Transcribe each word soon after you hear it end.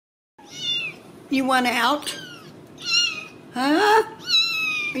You want out? Huh?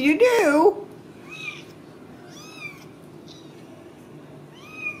 You do?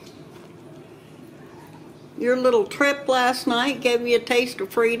 Your little trip last night gave you a taste of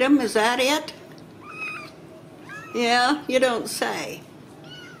freedom, is that it? Yeah, you don't say.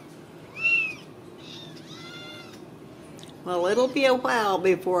 Well, it'll be a while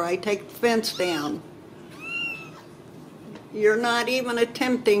before I take the fence down. You're not even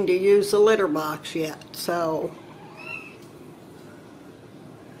attempting to use the litter box yet, so...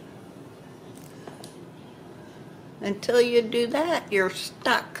 Until you do that, you're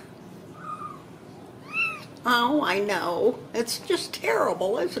stuck. Oh, I know. It's just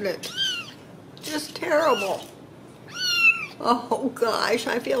terrible, isn't it? Just terrible. Oh, gosh,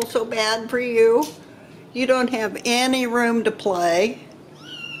 I feel so bad for you. You don't have any room to play.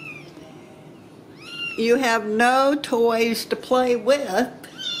 You have no toys to play with.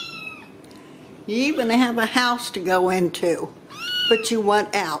 You even have a house to go into, but you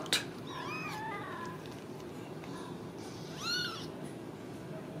want out.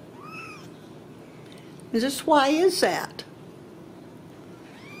 Just why is that?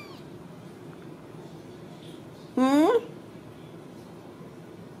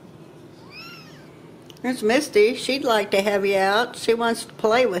 There's Misty. She'd like to have you out. She wants to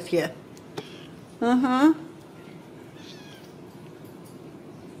play with you. Uh-huh.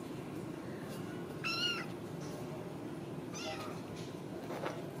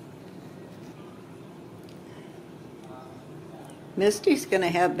 Misty's gonna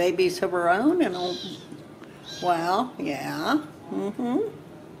have babies of her own and well, yeah.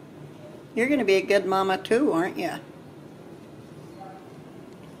 You're gonna be a good mama too, aren't you?